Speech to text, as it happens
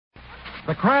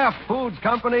The Kraft Foods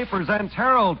Company presents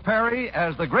Harold Perry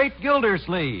as the Great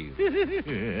Gildersleeve.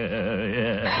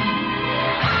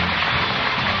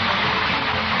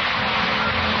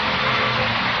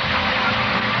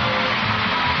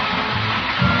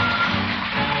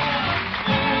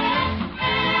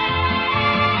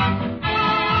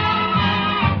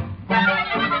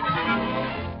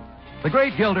 The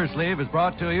Great Gildersleeve is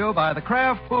brought to you by the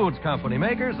Kraft Foods Company,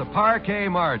 makers of Parquet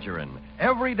margarine.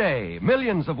 Every day,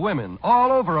 millions of women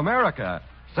all over America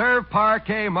serve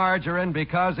Parquet margarine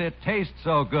because it tastes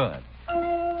so good.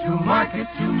 To market,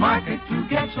 to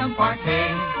get some Parquet.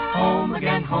 Home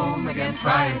again,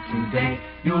 try it today.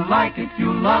 You'll like it,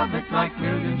 you'll love it, like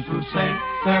millions who say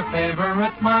their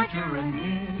favorite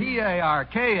margarine is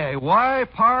Parkay,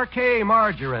 Parquet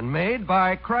margarine, made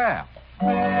by Kraft.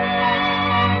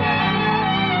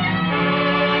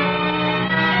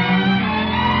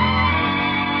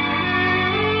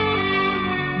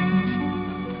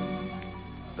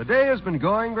 The day has been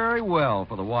going very well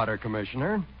for the water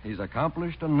commissioner. He's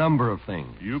accomplished a number of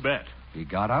things. You bet. He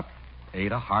got up,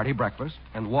 ate a hearty breakfast,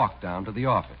 and walked down to the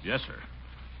office. Yes, sir.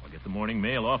 I'll get the morning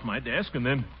mail off my desk and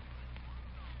then...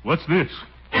 What's this?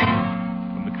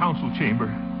 From the council chamber.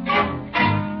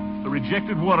 The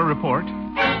rejected water report.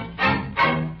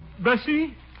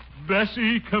 Bessie,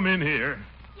 come in here.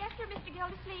 Yes, sir, Mr.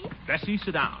 Gildersleeve. Bessie,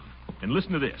 sit down and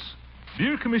listen to this.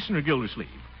 Dear Commissioner Gildersleeve,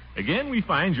 again we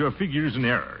find your figures in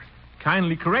error.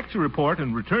 Kindly correct your report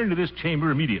and return to this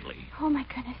chamber immediately. Oh, my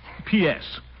goodness.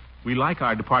 P.S. We like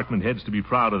our department heads to be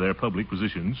proud of their public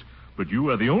positions, but you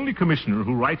are the only commissioner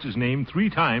who writes his name 3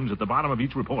 times at the bottom of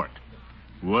each report.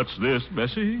 What's this,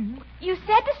 Bessie? You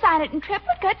said to sign it in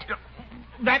triplicate.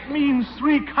 That means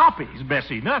 3 copies,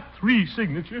 Bessie, not 3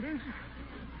 signatures.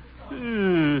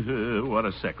 What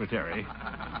a secretary.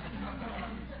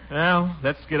 Well,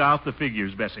 let's get out the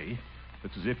figures, Bessie.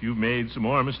 It's as if you've made some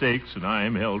more mistakes and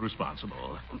I'm held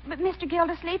responsible. But, Mr.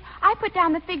 Gildersleeve, I put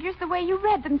down the figures the way you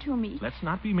read them to me. Let's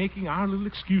not be making our little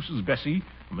excuses, Bessie.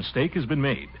 A mistake has been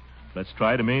made. Let's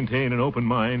try to maintain an open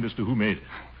mind as to who made it.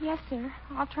 Yes, sir.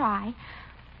 I'll try.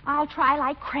 I'll try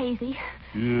like crazy.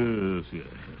 Yes.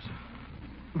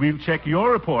 We'll check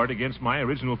your report against my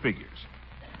original figures.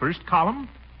 First column,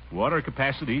 water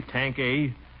capacity, tank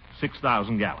A,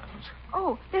 6,000 gallons.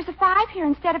 Oh, there's a 5 here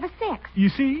instead of a 6. You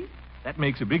see? That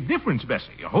makes a big difference,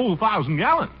 Bessie. A whole 1,000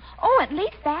 gallons. Oh, at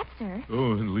least that, sir.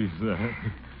 Oh, at least that.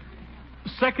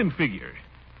 Second figure,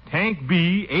 tank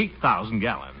B, 8,000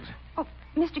 gallons. Oh,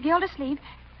 Mr. Gildersleeve,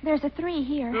 there's a 3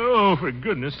 here. Oh, for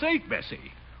goodness sake,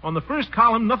 Bessie. On the first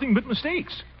column, nothing but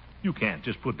mistakes. You can't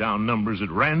just put down numbers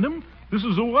at random. This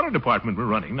is a water department we're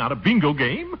running, not a bingo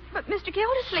game. But, Mr.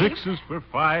 Gildersleeve... 6s for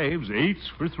 5s, 8s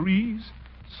for 3s.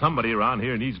 Somebody around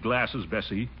here needs glasses,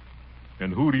 Bessie.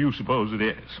 And who do you suppose it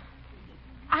is?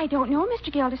 I don't know,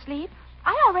 Mr. Gildersleeve.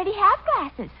 I already have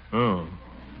glasses. Oh.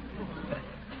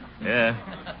 Yeah,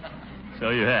 so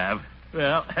you have.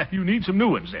 Well, you need some new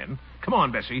ones then. Come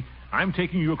on, Bessie. I'm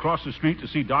taking you across the street to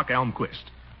see Doc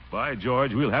Almquist. By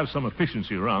George, we'll have some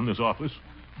efficiency around this office.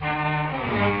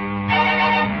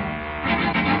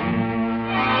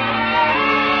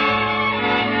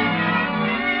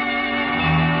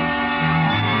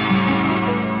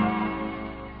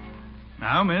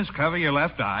 Now, miss, cover your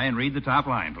left eye and read the top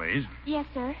line, please. Yes,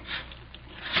 sir.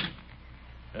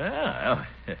 Oh,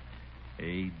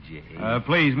 A.J.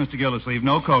 Please, Mr. Gildersleeve,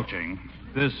 no coaching.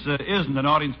 This isn't an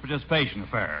audience participation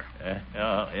affair.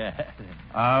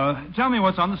 Yeah. Tell me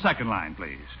what's on the second line,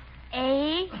 please.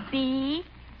 A, B,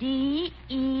 D,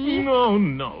 E...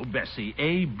 No, Bessie.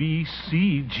 A, B,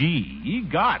 C, G. Ye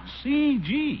got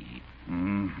C-G.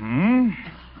 Mm-hmm.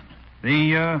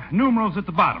 The numerals at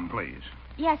the bottom, please.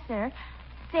 Yes, sir.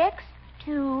 6,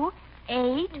 2,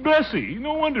 8... Bessie,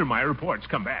 no wonder my reports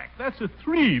come back. That's a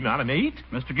 3, not an 8.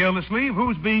 Mr. Gildersleeve,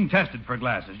 who's being tested for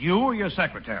glasses, you or your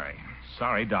secretary?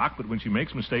 Sorry, Doc, but when she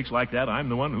makes mistakes like that, I'm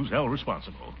the one who's held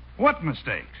responsible. What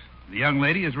mistakes? The young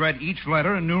lady has read each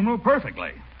letter and numeral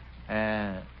perfectly.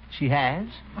 She has?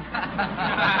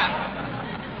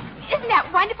 Isn't that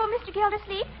wonderful, Mr.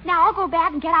 Gildersleeve? Now I'll go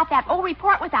back and get out that old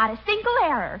report without a single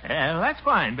error. That's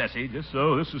fine, Bessie. Just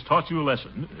so this has taught you a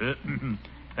lesson.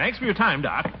 Thanks for your time,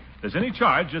 Doc. If there's any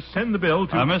charge, just send the bill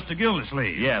to... Mr.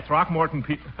 Gildersleeve. Yeah, Throckmorton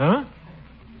P... Huh?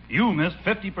 You missed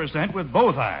 50% with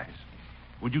both eyes.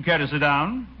 Would you care to sit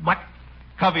down? What?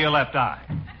 Cover your left eye.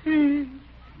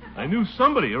 I knew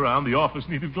somebody around the office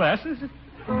needed glasses.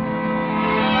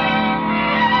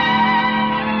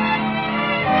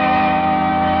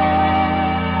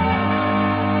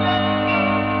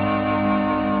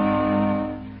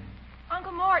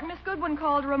 Uncle Mort, Miss Goodwin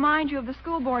called to remind remind you of the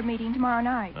school board meeting tomorrow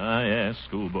night. Ah, yes,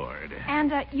 school board.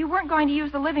 And you weren't going to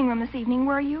use the living room this evening,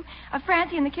 were you?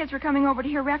 Francie and the kids were coming over to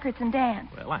hear records and dance.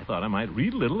 Well, I thought I might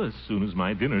read a little as soon as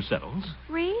my dinner settles.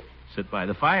 Read? Sit by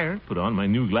the fire, put on my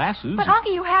new glasses. But,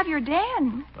 Uncle, you have your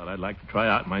den. Thought I'd like to try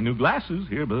out my new glasses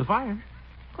here by the fire.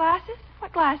 Glasses?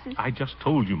 What glasses? I just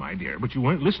told you, my dear, but you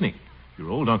weren't listening. Your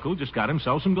old uncle just got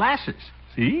himself some glasses.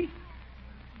 See?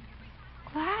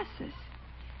 Glasses?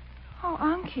 Oh,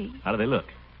 Unky. How do they look?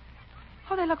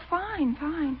 Oh, they look fine,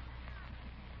 fine.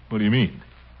 What do you mean?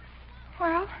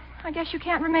 Well, I guess you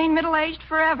can't remain middle-aged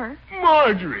forever.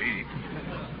 Marjorie!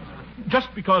 Just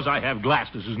because I have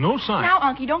glasses is no sign. Now,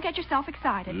 Unky, don't get yourself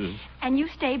excited. And you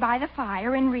stay by the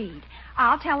fire and read.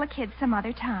 I'll tell the kids some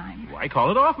other time. Why call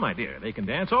it off, my dear? They can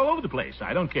dance all over the place.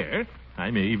 I don't care.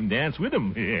 I may even dance with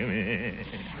them.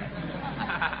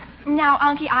 Now,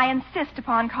 Unky, I insist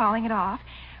upon calling it off.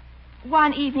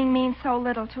 One evening means so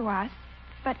little to us,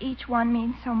 but each one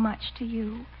means so much to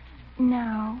you.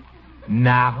 Now? Hey,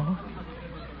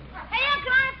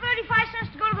 can I have 35 cents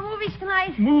to go to the movies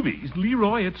tonight? Movies?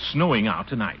 Leroy, it's snowing out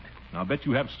tonight. I'll bet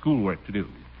you have schoolwork to do.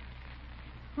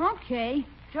 Okay,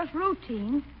 just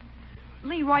routine.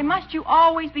 Leroy, must you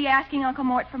always be asking Uncle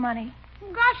Mort for money?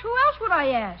 Gosh, who else would I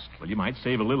ask? Well, you might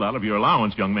save a little out of your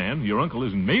allowance, young man. Your uncle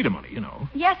isn't made of money, you know.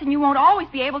 Yes, and you won't always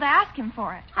be able to ask him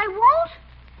for it. I won't?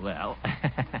 Well...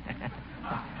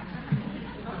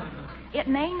 It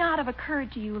may not have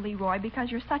occurred to you, Leroy, because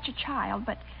you're such a child,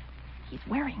 but he's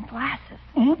wearing glasses.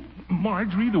 Oh,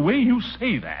 Marjorie, the way you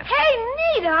say that. Hey,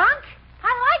 neat, Unc.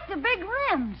 I like the big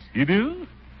rims. You do?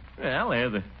 Well, they're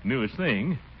the newest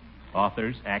thing.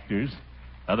 Authors, actors,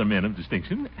 other men of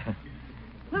distinction.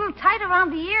 Little tight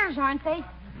around the ears, aren't they?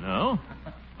 No,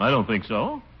 I don't think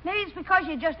so. Maybe it's because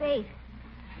you just ate.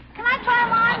 Can I try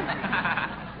them on?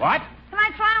 What? Can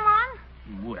I try them on?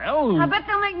 Well... I bet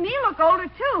they'll make me look older,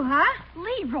 too, huh?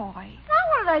 Leroy. Now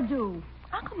what did I do?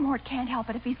 Uncle Mort can't help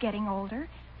it if he's getting older.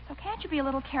 So can't you be a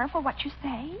little careful what you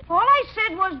say? All I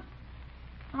said was...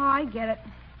 Oh, I get it.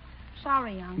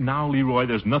 Sorry, Unc. Now, Leroy,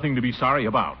 there's nothing to be sorry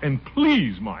about. And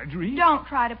please, Marjorie... Don't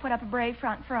try to put up a brave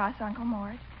front for us, Uncle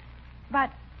Mort.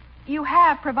 But you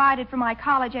have provided for my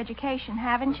college education,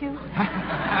 haven't you?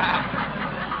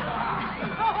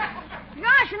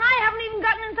 Gosh, and I haven't even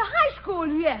gotten into high school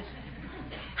yet.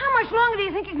 How much longer do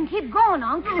you think you can keep going,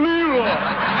 Unc?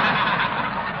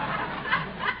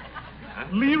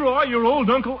 Leroy, your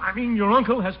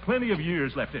uncle has plenty of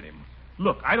years left in him.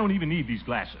 Look, I don't even need these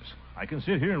glasses. I can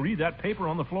sit here and read that paper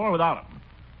on the floor without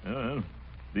them.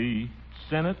 The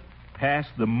Senate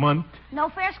passed the month... No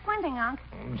fair squinting, Unc.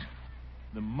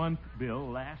 The month bill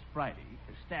last Friday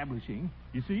establishing,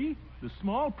 you see, the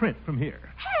small print from here.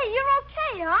 Hey, you're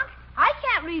okay, Unc. I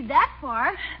can't read that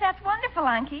far. That's wonderful,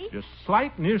 Unky. Just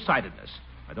slight nearsightedness.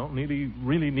 I don't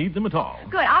really need them at all.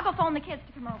 Good. I'll go phone the kids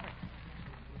to come over.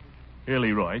 Here,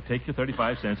 Leroy, take your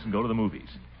 35 cents and go to the movies.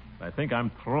 I think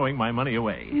I'm throwing my money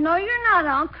away. No, you're not,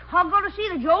 Unc. I'll go to see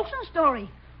the Jolson story.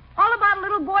 All about a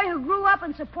little boy who grew up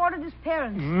and supported his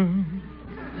parents.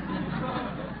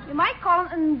 You might call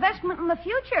it an investment in the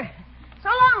future. So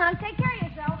long, Unc. Take care of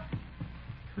yourself.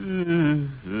 I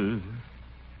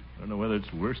don't know whether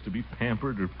it's worse to be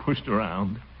pampered or pushed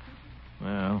around.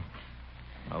 Well,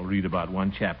 I'll read about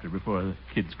one chapter before the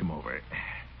kids come over.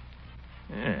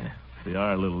 Yeah, they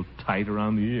are a little tight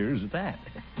around the ears at that.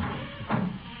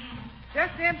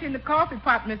 Just emptying the coffee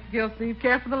pot, Mr. Gildersleeve.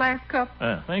 Care for the last cup?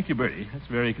 Thank you, Bertie. That's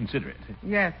very considerate.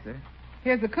 Yes, sir.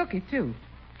 Here's a cookie, too.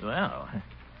 Well...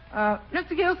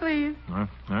 Mr. Gildersleeve?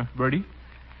 Bertie?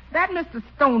 That Mr.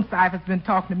 Stonesife has been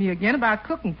talking to me again about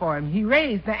cooking for him. He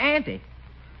raised the ante.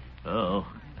 Oh.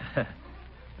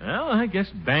 Well, I guess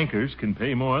bankers can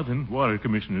pay more than water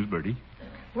commissioners, Bertie.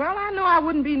 Well, I know I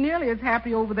wouldn't be nearly as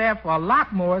happy over there for a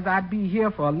lot more as I'd be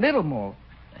here for a little more.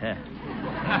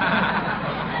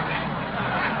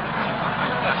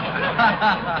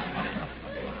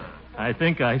 I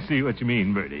think I see what you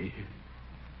mean, Bertie.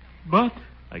 But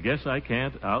I guess I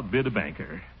can't outbid a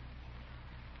banker.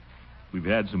 We've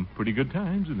had some pretty good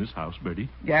times in this house, Bertie.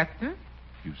 Yes, sir.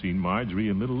 You've seen Marjorie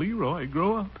and little Leroy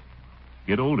grow up,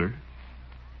 get older.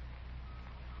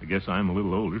 I guess I'm a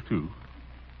little older, too.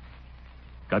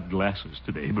 Got glasses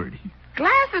today, Bertie.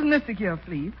 Glasses, Mr.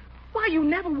 Gildersleeve? Why, you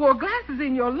never wore glasses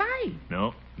in your life.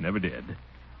 No, never did.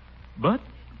 But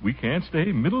we can't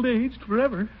stay middle-aged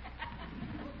forever.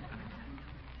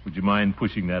 Would you mind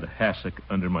pushing that hassock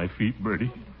under my feet,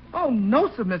 Bertie? Oh, no,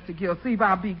 sir, Mr. Gildersleeve.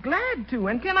 I'll be glad to.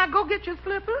 And can I go get your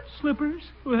slippers? Slippers?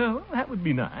 Well, that would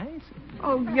be nice.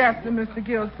 Oh, yes, sir, Mr.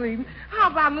 Gildersleeve. How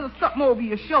about a little something over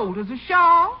your shoulders? A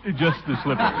shawl? Just the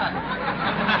slippers.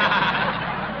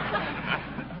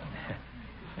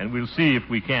 And we'll see if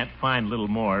we can't find a little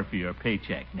more for your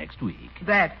paycheck next week.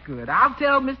 That's good. I'll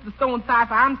tell Mr.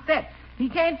 Stonecipher I'm set. He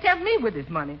can't tempt me with his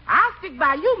money. I'll stick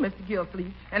by you, Mr.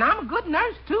 Gildersleeve, and I'm a good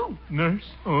nurse, too. Nurse?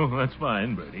 Oh, that's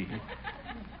fine, Bertie.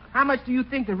 How much do you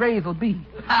think the raise will be?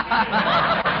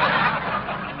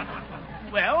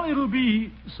 Well, it'll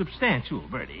be substantial,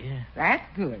 Bertie. That's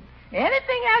good.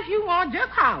 Anything else you want, just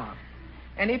holler.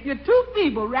 And if you're too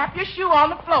feeble, wrap your shoe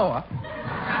on the floor.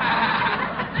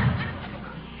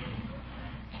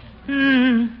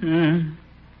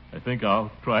 I think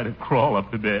I'll try to crawl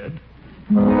up to bed.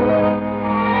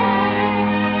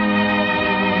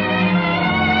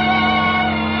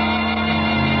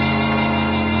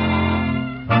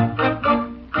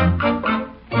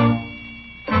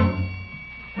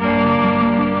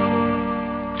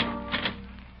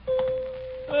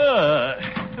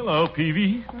 Hello,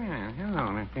 Peavy. Well, hello,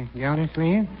 Mr.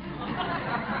 Gildersleeve.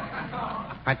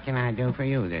 What can I do for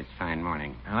you this fine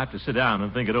morning? I'll have to sit down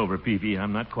and think it over, Peavy.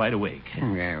 I'm not quite awake.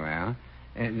 Very well.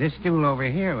 This stool over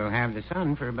here will have the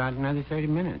sun for about another 30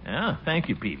 minutes. Oh, thank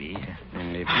you, Peavy.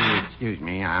 And if you excuse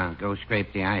me, I'll go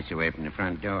scrape the ice away from the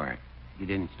front door. You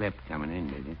didn't slip coming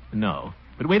in, did you? No.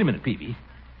 But wait a minute, Peavy.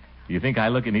 Do you think I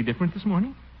look any different this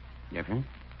morning? Different?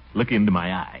 Look into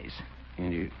my eyes.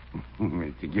 And you...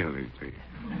 Mr. Gildersleeve.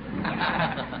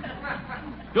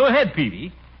 Go ahead,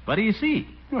 Peavy. What do you see?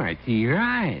 Well, I see your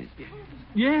eyes.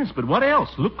 Yes, but what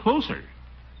else? Look closer.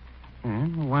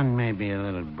 One may be a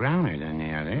little browner than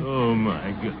the other. Oh,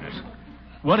 my goodness.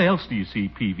 What else do you see,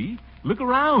 Peavy? Look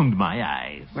around my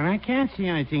eyes. Well, I can't see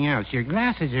anything else. Your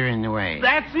glasses are in the way.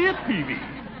 That's it, Peavy.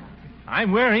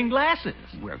 I'm wearing glasses.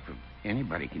 Well,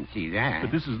 anybody can see that.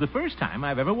 But this is the first time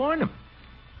I've ever worn them.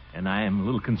 And I am a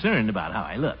little concerned about how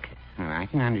I look. Well, I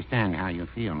can understand how you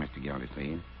feel, Mr.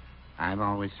 Gildersleeve. I've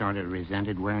always sort of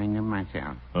resented wearing them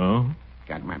myself. Oh?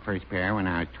 Got my first pair when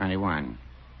I was 21.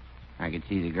 I could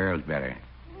see the girls better.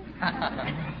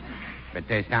 But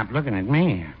they stopped looking at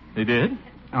me. They did?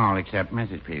 All except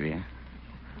Mrs. Peavy.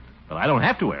 Well, I don't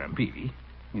have to wear them, Peavy.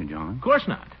 You don't? Of course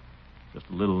not. Just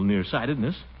a little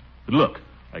nearsightedness. But look,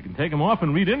 I can take them off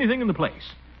and read anything in the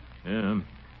place.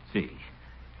 See.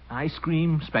 Ice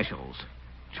cream specials.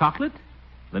 Chocolate,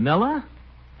 vanilla,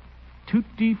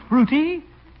 tutti frutti,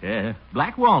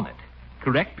 black walnut.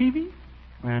 Correct, Peavy?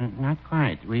 Well, not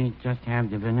quite. We just have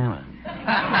the vanilla.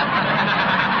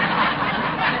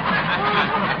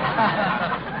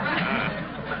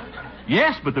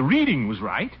 Yes, but the reading was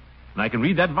right. And I can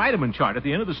read that vitamin chart at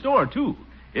the end of the store, too.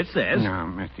 It says... No,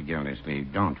 Mr.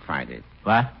 Gildersleeve, don't fight it.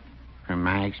 What? From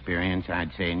my experience,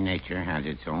 I'd say nature has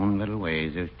its own little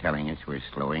ways of telling us we're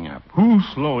slowing up. Who's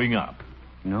slowing up?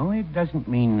 No, it doesn't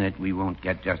mean that we won't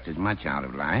get just as much out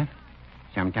of life.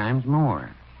 Sometimes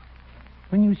more.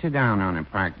 When you sit down on a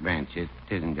park bench, it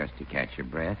isn't just to catch your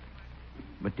breath,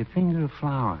 but to finger a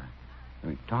flower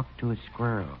or talk to a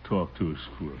squirrel. Talk to a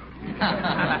squirrel.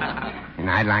 And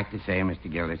I'd like to say, Mr.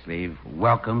 Gildersleeve,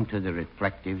 welcome to the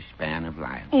reflective span of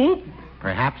life. Oh.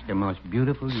 Perhaps the most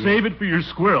beautiful... Save it for your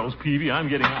squirrels, Peavy. I'm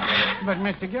getting out. But,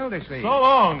 Mr. Gildersleeve... So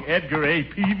long, Edgar A.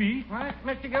 Peavy. What?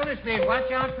 Mr. Gildersleeve, watch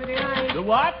out for the ice. The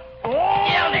what? Oh!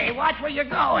 Gildy, watch where you're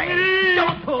going.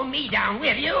 Don't pull me down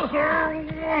with you.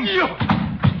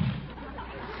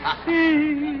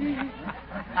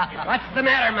 What's the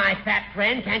matter, my fat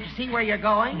friend? Can't you see where you're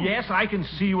going? Yes, I can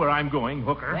see where I'm going,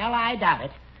 Hooker. Well, I doubt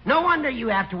it. No wonder you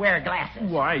have to wear glasses.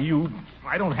 Why,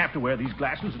 I don't have to wear these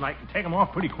glasses, and I can take them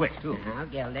off pretty quick, too. Now,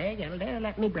 Gildy,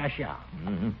 let me brush you off.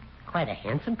 Mm-hmm. Quite a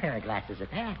handsome pair of glasses at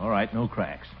that. All right, no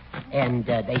cracks. And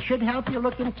they should help you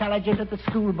look intelligent at the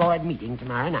school board meeting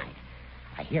tomorrow night.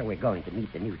 I hear we're going to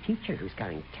meet the new teacher who's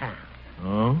coming to town.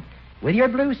 Oh? With your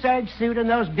blue serge suit and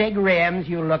those big rims,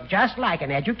 you look just like an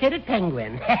educated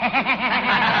penguin.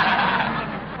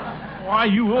 Why,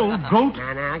 you old goat.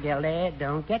 Now, Gildy,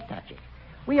 don't get touchy.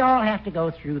 We all have to go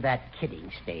through that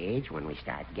kidding stage when we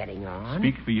start getting on.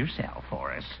 Speak for yourself,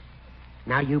 Horace.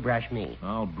 Now you brush me.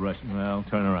 I'll brush... Well,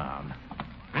 turn around.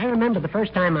 I remember the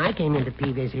first time I came into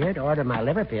Peavy's here to order my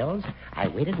liver pills. I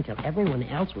waited until everyone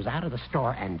else was out of the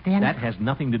store, and then... That has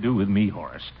nothing to do with me,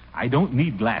 Horace. I don't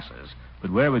need glasses. But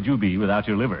where would you be without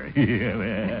your liver?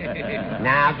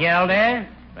 Now, Gildy?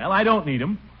 Well, I don't need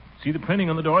them. See the printing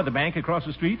on the door at the bank across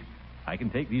the street? I can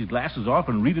take these glasses off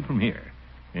and read it from here.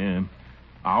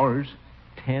 Hours,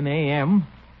 10 a.m.,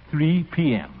 3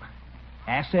 p.m.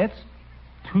 Assets,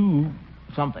 2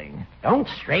 something. Don't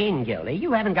strain, Gildy.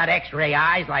 You haven't got X-ray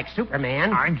eyes like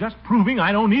Superman. I'm just proving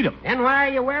I don't need them. Then why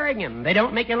are you wearing them? They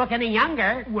don't make you look any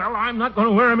younger. Well, I'm not going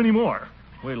to wear them anymore.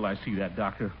 Wait till I see that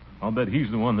doctor. I'll bet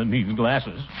he's the one that needs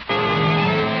glasses.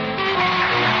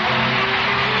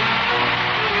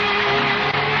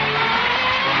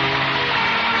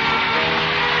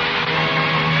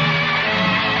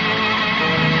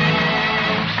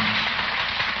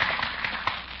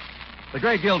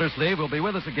 great Gildersleeve will be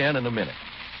with us again in a minute.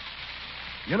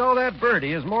 You know, that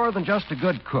Birdie is more than just a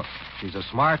good cook. She's a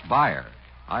smart buyer.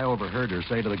 I overheard her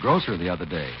say to the grocer the other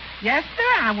day. Yes,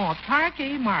 sir, I want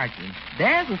parquet margarine.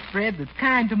 There's a spread that's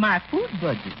kind to my food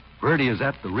budget. Birdie, is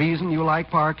that the reason you like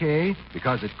parquet?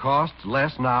 Because it costs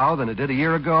less now than it did a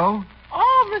year ago?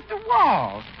 Oh, Mr.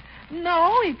 Walsh.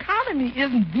 No, economy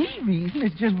isn't the reason.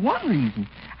 It's just one reason.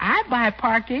 I buy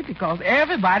parquet because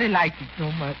everybody likes it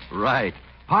so much. Right.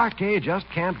 Parquet just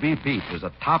can't be beat as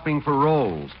a topping for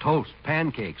rolls, toast,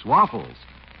 pancakes, waffles.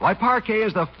 Why, parquet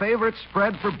is the favorite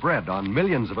spread for bread on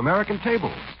millions of American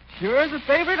tables. Sure is a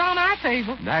favorite on our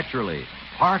table. Naturally.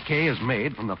 Parquet is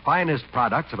made from the finest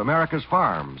products of America's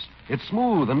farms. It's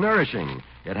smooth and nourishing.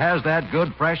 It has that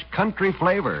good, fresh country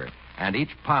flavor. And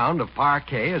each pound of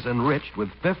parquet is enriched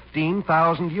with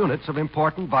 15,000 units of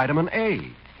important vitamin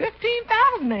A.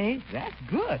 15,000, eh? That's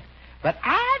good. But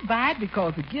I buy it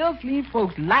because the Gildersleeve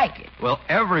folks like it. Well,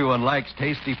 everyone likes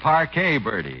tasty parquet,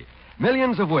 Bertie.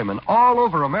 Millions of women all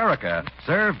over America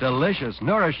serve delicious,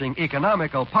 nourishing,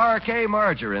 economical parquet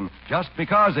margarine just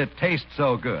because it tastes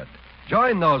so good.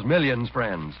 Join those millions,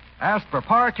 friends. Ask for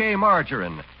parquet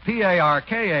margarine,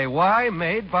 Parkay,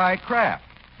 made by Kraft.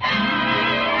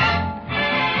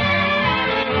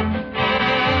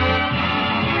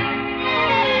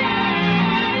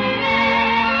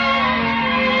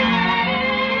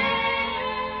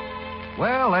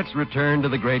 Well, let's return to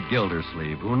the great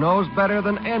Gildersleeve, who knows better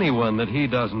than anyone that he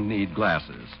doesn't need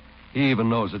glasses. He even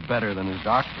knows it better than his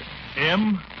doctor.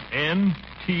 MNTZG.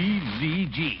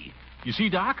 You see,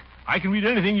 Doc? I can read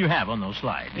anything you have on those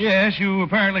slides. Yes, you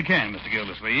apparently can, Mr.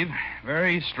 Gildersleeve.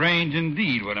 Very strange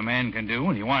indeed what a man can do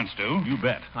when he wants to. You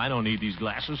bet. I don't need these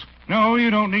glasses. No,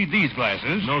 you don't need these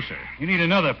glasses. No, sir. You need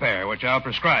another pair, which I'll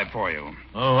prescribe for you.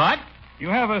 Oh, what? You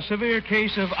have a severe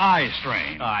case of eye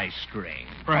strain. Eye strain.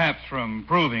 Perhaps from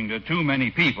proving to too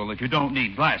many people that you don't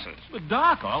need glasses. But,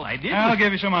 Doc, all I did I'll was...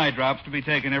 give you some eye drops to be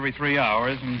taken every 3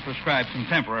 hours and prescribe some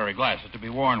temporary glasses to be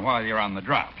worn while you're on the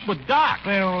drops. But, Doc...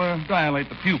 They'll dilate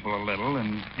the pupil a little,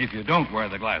 and if you don't wear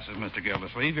the glasses, Mr.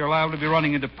 Gildersleeve, you're liable to be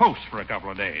running into posts for a couple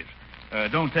of days.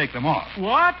 Don't take them off.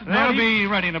 What? They'll be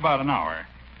ready in about an hour.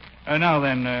 Now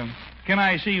then, can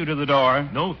I see you to the door?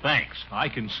 No, thanks. I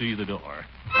can see the door.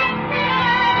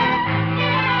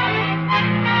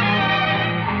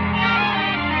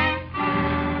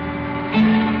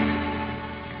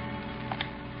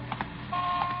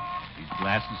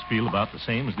 Glasses feel about the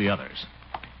same as the others.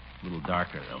 A little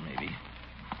darker, though, maybe.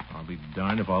 I'll be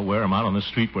darned if I'll wear them out on the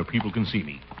street where people can see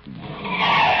me.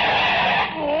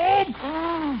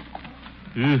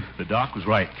 The doc was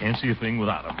right. Can't see a thing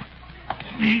without them.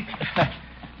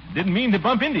 Didn't mean to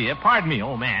bump into you. Pardon me,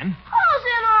 old man. Who's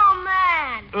an old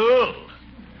man? Oh,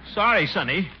 sorry,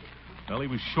 Sonny. Well, he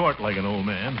was short like an old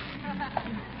man.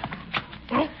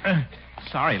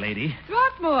 Sorry, lady.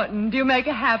 Throckmorton, do you make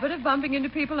a habit of bumping into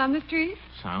people on the street?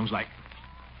 Sounds like...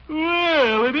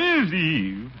 Well, it is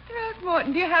Eve.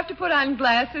 Throckmorton, do you have to put on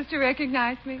glasses to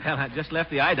recognize me? Well, I just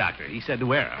left the eye doctor. He said to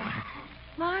wear them.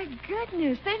 My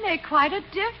goodness, they make quite a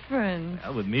difference.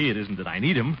 Well, with me, it isn't that I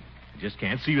need them. I just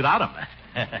can't see without them.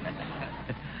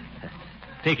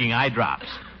 Taking eye drops.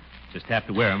 Just have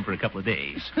to wear them for a couple of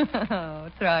days. Oh,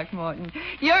 Throckmorton,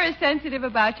 you're as sensitive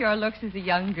about your looks as a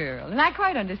young girl, and I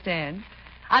quite understand.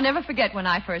 I'll never forget when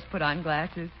I first put on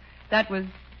glasses. That was,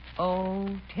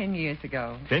 10 years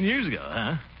ago. 10 years ago,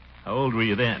 huh? How old were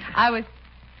you then? I was...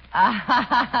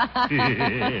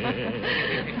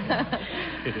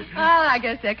 Well, I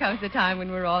guess there comes a time when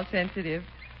we're all sensitive.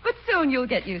 But soon you'll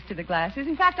get used to the glasses.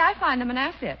 In fact, I find them an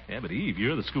asset. Yeah, but Eve,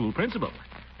 you're the school principal.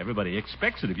 Everybody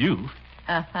expects it of you.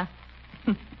 Uh-huh.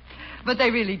 But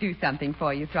they really do something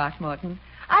for you, Throckmorton.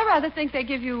 I rather think they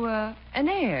give you an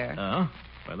air. Oh?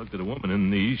 If I looked at a woman in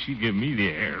these, she'd give me the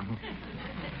air.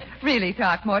 Really,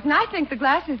 Throckmorton, I think the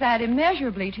glasses add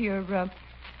immeasurably to your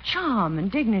charm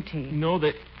and dignity. No,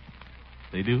 they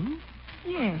do?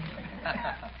 Yes.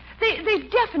 They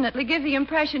definitely give the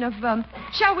impression of,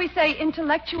 shall we say,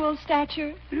 intellectual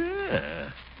stature?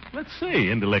 Yeah. Let's say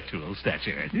intellectual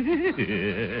stature.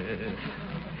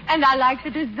 And I like the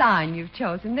design you've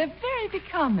chosen. They're very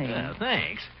becoming.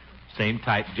 Thanks. Same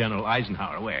type General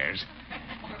Eisenhower wears.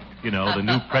 You know, the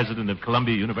new president of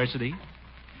Columbia University.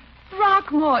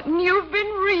 Throckmorton, you've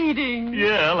been reading.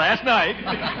 Yeah, last night.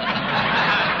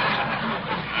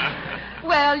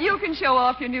 Well, you can show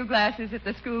off your new glasses at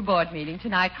the school board meeting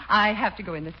tonight. I have to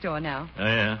go in the store now. Oh,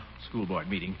 yeah, school board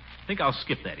meeting. I think I'll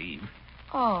skip that, Eve.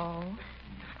 Oh.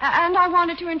 And I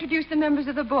wanted to introduce the members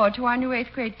of the board to our new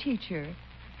 8th grade teacher.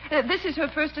 This is her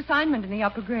first assignment in the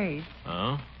upper grades.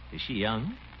 Oh? Is she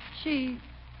young? She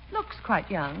Looks quite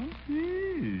young.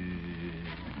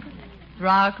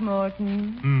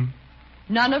 Throckmorton.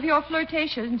 None of your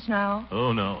flirtations now.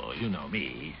 Oh, no. You know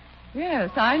me.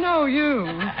 Yes, I know you.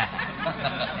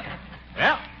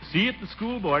 Well, see you at the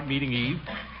school board meeting, Eve.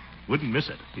 Wouldn't miss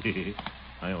it.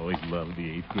 I always loved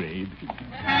the 8th grade.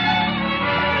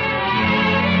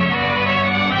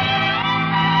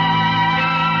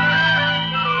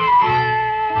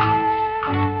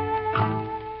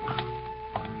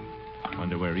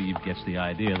 Wonder where Eve gets the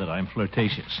idea that I'm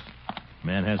flirtatious.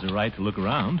 Man has a right to look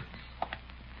around.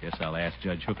 Guess I'll ask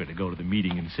Judge Hooker to go to the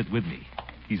meeting and sit with me.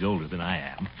 He's older than I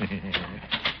am.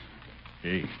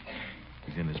 Hey,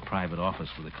 he's in his private office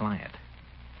with a client.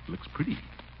 Looks pretty.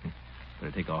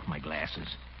 Better take off my glasses.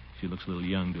 She looks a little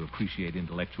young to appreciate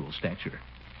intellectual stature.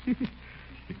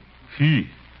 Gee,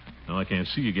 now I can't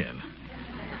see again.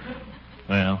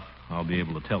 Well, I'll be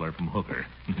able to tell her from Hooker.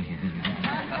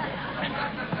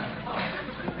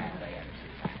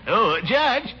 Oh,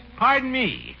 Judge, pardon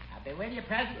me. I'll be with you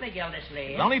presently,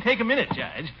 Gildersleeve. It'll only take a minute,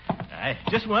 Judge. I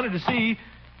just wanted to see...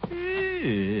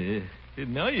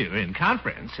 didn't know you were in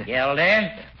conference.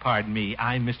 Gilder? Pardon me,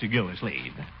 I'm Mr.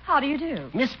 Gildersleeve. How do you do?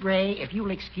 Miss Gray, if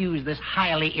you'll excuse this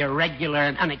highly irregular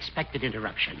and unexpected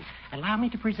interruption, allow me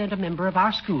to present a member of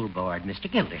our school board, Mr.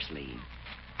 Gildersleeve.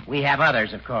 We have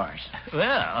others, of course.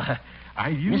 Well,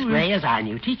 are you... Miss Gray is our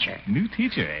new teacher. New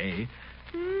teacher, eh?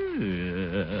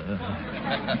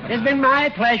 It's been my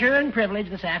pleasure and privilege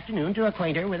this afternoon to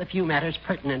acquaint her with a few matters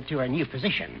pertinent to her new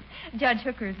position. Judge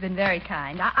Hooker's been very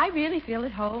kind. I really feel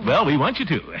at home. Well, we want you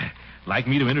to. Like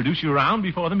me to introduce you around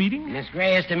before the meeting? Miss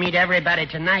Gray is to meet everybody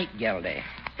tonight, Gildy.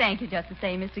 Thank you just the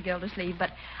same, Mr. Gildersleeve,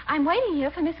 but I'm waiting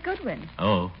here for Miss Goodwin.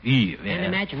 Oh, Eve, yeah. And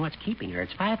imagine what's keeping her.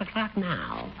 It's 5 o'clock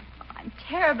now. I'm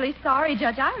terribly sorry,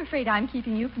 Judge. I'm afraid I'm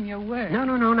keeping you from your work. No,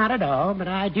 not at all. But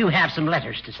I do have some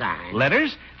letters to sign.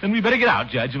 Letters? Then we better get out,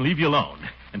 Judge, and leave you alone.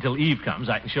 Until Eve comes,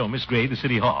 I can show Miss Gray the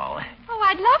city hall. Oh,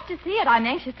 I'd love to see it. I'm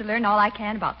anxious to learn all I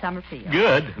can about Summerfield.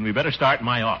 Good. And we better start in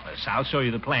my office. I'll show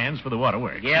you the plans for the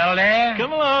waterworks. Gilder?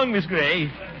 Come along, Miss Gray.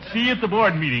 See you at the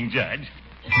board meeting, Judge.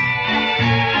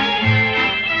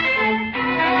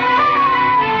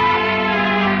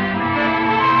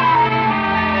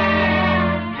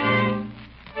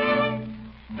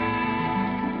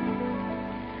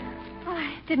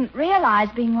 Didn't realize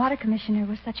being water commissioner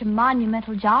was such a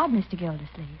monumental job, Mr.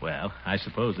 Gildersleeve. Well, I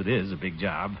suppose it is a big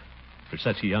job for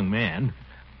such a young man.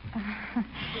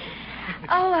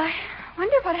 I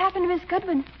wonder what happened to Miss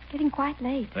Goodwin. Getting quite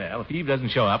late. Well, if Eve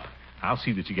doesn't show up, I'll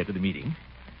see that you get to the meeting.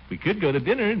 We could go to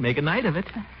dinner and make a night of it.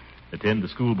 Attend the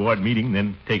school board meeting,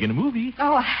 then take in a movie.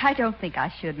 Oh, I don't think I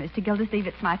should, Mr. Gildersleeve.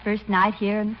 It's my first night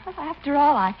here, and after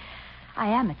all, I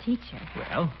am a teacher.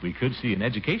 Well, we could see an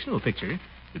educational picture.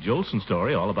 The Jolson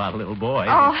story, all about a little boy.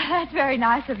 Oh, that's very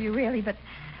nice of you, really, but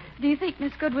do you think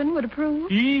Miss Goodwin would approve?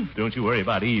 Eve? Don't you worry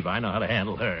about Eve. I know how to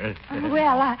handle her.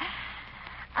 Well,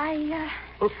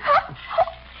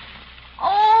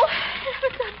 Oh,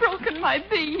 I've broken my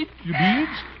beads. Your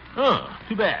beads? Oh,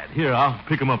 too bad. Here, I'll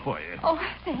pick them up for you. Oh,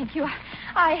 thank you.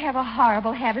 I have a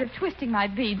horrible habit of twisting my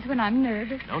beads when I'm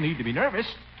nervous. No need to be nervous.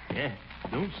 Yeah.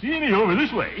 Don't see any over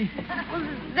this way. Well,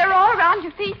 they're all around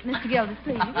your feet, Mr.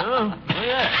 Gildersleeve. Oh,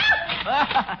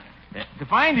 yeah. To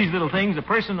find these little things, a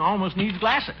person almost needs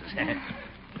glasses.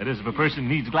 That is, if a person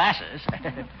needs glasses.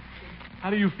 How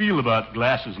do you feel about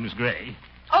glasses, Miss Gray?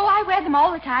 Oh, I wear them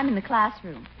all the time in the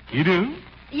classroom. You do?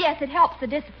 Yes, it helps the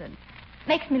discipline.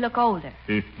 Makes me look older.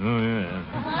 Oh, yeah.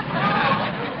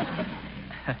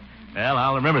 Well,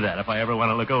 I'll remember that if I ever want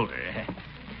to look older.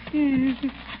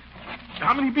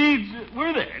 How many beads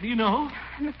were there? Do you know?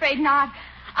 I'm afraid not.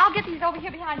 I'll get these over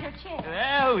here behind your chair.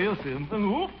 Well, we'll soon.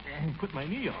 Oop, put my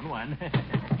knee on one.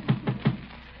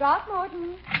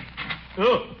 Throckmorton.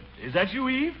 Oh, is that you,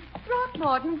 Eve?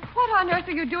 Throckmorton, what on earth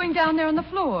are you doing down there on the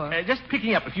floor? Just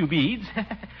picking up a few beads.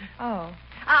 Oh.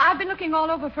 I've been looking all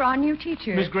over for our new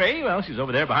teacher. Miss Gray? Well, she's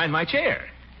over there behind my chair.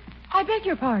 I beg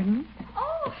your pardon?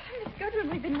 Oh, Miss Goodwin,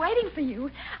 we've been waiting for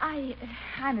you.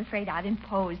 I'm afraid I've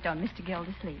imposed on Mr.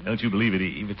 Gildersleeve. Don't you believe it,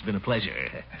 Eve? It's been a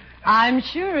pleasure. I'm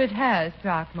sure it has,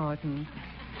 Throckmorton.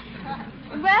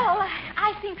 Well,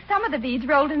 I think some of the beads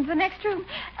rolled into the next room.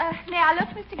 May I look,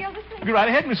 Mr. Gildersleeve? Go right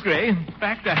ahead, Miss Gray. In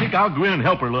fact, I think I'll go in and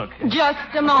help her look.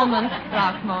 Just a moment,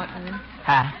 Throckmorton.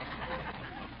 Huh?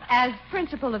 As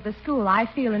principal of the school, I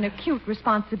feel an acute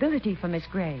responsibility for Miss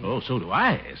Gray. Oh, so do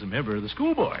I, as a member of the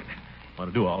school board. I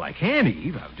want to do all I can,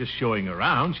 Eve. I'm just showing her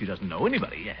around. She doesn't know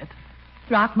anybody yet.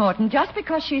 Throckmorton, just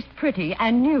because she's pretty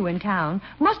and new in town,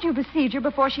 must you besiege her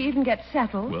before she even gets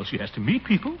settled? Well, she has to meet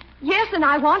people. Yes, and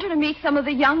I want her to meet some of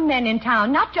the young men in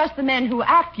town, not just the men who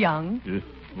act young.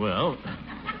 Well,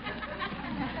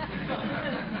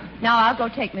 Now I'll go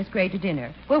take Miss Gray to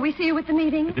dinner. Will we see you at the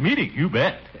meeting? At the meeting, you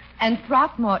bet. And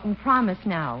Throckmorton, promise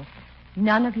now.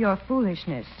 None of your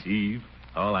foolishness. Eve,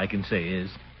 all I can say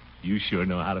is, you sure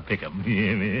know how to pick 'em.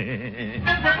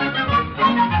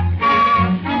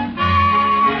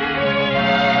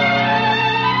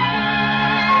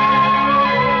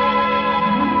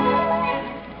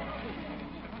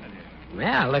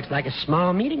 Well, looks like a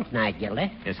small meeting tonight,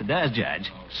 Gildy. Yes, it does,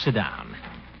 Judge. Sit down.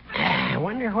 I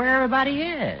wonder where everybody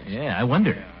is. Yeah, I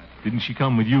wonder. Didn't she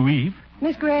come with you, Eve?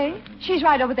 Miss Gray? She's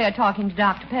right over there talking to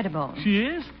Dr. Pettibone. She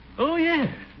is? Oh, yeah.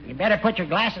 You better put your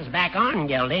glasses back on,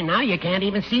 Gildy. Now you can't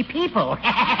even see people.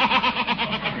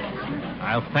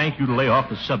 I'll thank you to lay off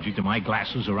the subject of my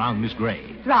glasses around Miss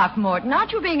Gray. Throckmorton,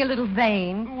 aren't you being a little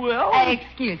vain? Well...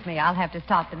 excuse me, I'll have to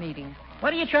stop the meeting.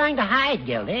 What are you trying to hide,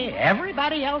 Gildy?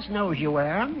 Everybody else knows you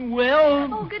wear 'em. Well...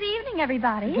 Oh, good evening,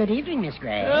 everybody. Good evening, Miss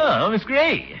Gray. Oh, Miss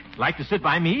Gray. Like to sit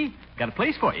by me? Got a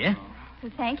place for you.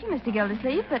 Well, thank you, Mr.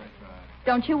 Gildersleeve, but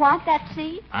don't you want that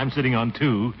seat? I'm sitting on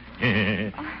 2.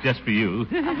 Just for you.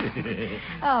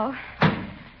 Oh.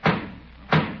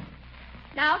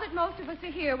 Now that most of us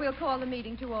are here, we'll call the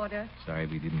meeting to order. Sorry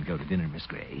we didn't go to dinner, Miss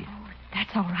Gray. Oh,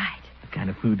 that's all right. What kind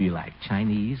of food do you like?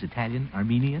 Chinese, Italian,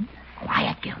 Armenian?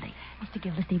 Quiet, Gildy. Mr.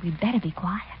 Gildersleeve, we'd better be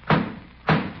quiet.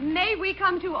 May we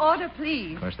come to order,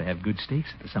 please? Of course, they have good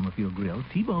steaks at the Summerfield Grill.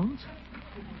 T-bones.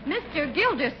 Mr.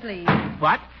 Gildersleeve.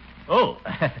 What? Oh,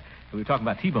 we were talking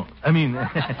about T-bones. I mean,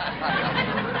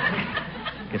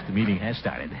 guess the meeting has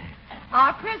started.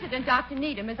 Our president, Dr.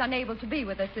 Needham, is unable to be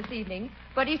with us this evening,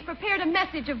 but he's prepared a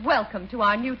message of welcome to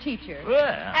our new teacher.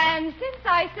 Well. And since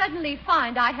I suddenly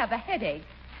find I have a headache,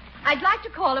 I'd like to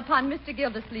call upon Mr.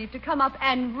 Gildersleeve to come up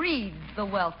and read the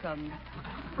welcome.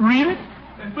 Read it?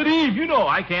 But, Eve, you know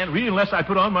I can't read unless I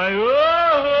put on my...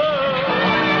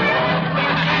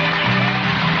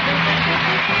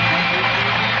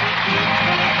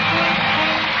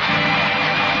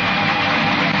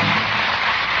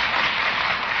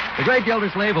 The great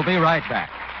Gildersleeve will be right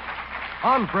back.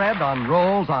 On bread, on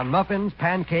rolls, on muffins,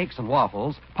 pancakes, and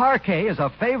waffles, parquet is a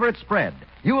favorite spread.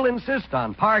 You'll insist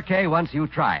on parquet once you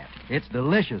try it. It's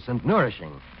delicious and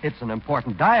nourishing. It's an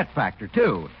important diet factor,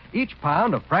 too. Each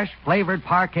pound of fresh, flavored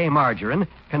parquet margarine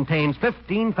contains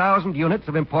 15,000 units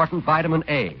of important vitamin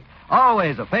A.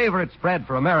 Always a favorite spread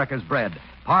for America's bread.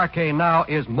 Parquet now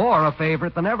is more a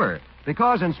favorite than ever,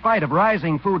 because in spite of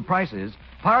rising food prices,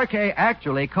 parquet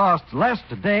actually costs less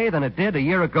today than it did a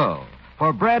year ago.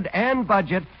 For bread and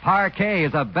budget, parquet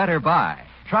is a better buy.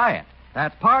 Try it.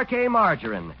 That's parquet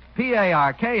margarine.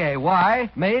 Parkay,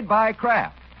 made by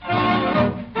Kraft.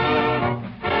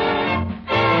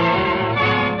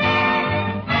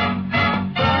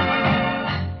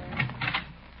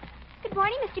 Good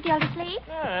morning, Mr. Gildersleeve.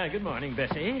 Good morning,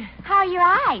 Bessie. How are your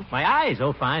eyes? My eyes?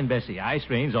 Oh, fine, Bessie. Eye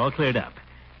strain's all cleared up.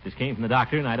 Just came from the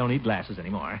doctor, and I don't need glasses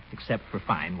anymore, except for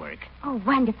fine work. Oh,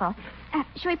 wonderful.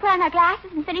 Shall we put on our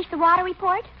glasses and finish the water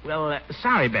report? Well,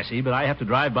 sorry, Bessie, but I have to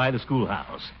drive by the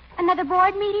schoolhouse. Another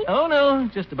board meeting? Oh, no,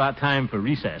 just about time for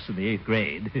recess in the 8th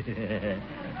grade.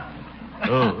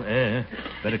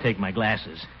 Better take my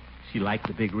glasses. She liked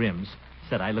the big rims.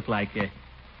 Said I look like...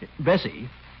 Bessie,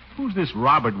 who's this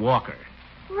Robert Walker?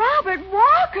 Robert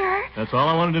Walker? That's all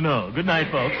I wanted to know. Good night,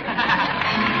 folks.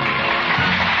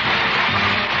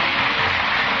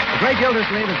 The Great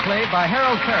Gildersleeve is played by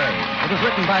Harold Perry. It was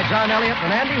written by John Elliott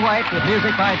and Andy White with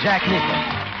music by Jack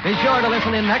Meekin. Be sure to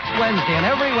listen in next Wednesday and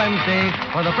every Wednesday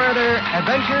for the further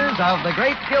adventures of the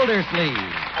Great Gildersleeve.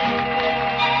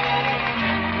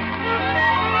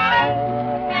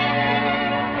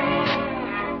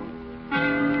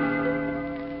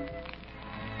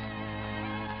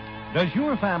 Does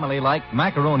your family like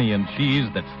macaroni and cheese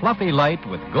that's fluffy light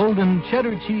with golden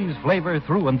cheddar cheese flavor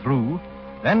through and through?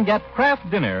 Then get Kraft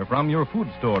Dinner from your food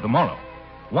store tomorrow.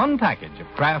 One package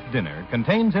of Kraft Dinner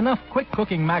contains enough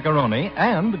quick-cooking macaroni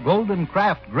and golden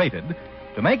Kraft grated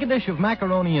to make a dish of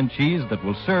macaroni and cheese that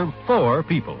will serve 4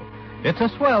 people. It's a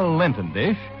swell Lenten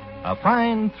dish, a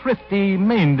fine, thrifty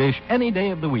main dish any day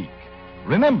of the week.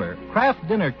 Remember, Kraft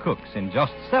Dinner cooks in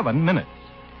just 7 minutes.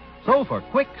 So for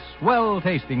quick,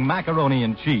 swell-tasting macaroni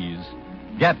and cheese,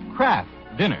 get Kraft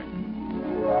Dinner.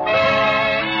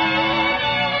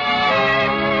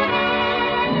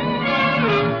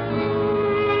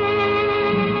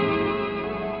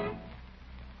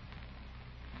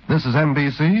 This is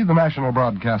NBC, the National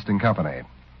Broadcasting Company.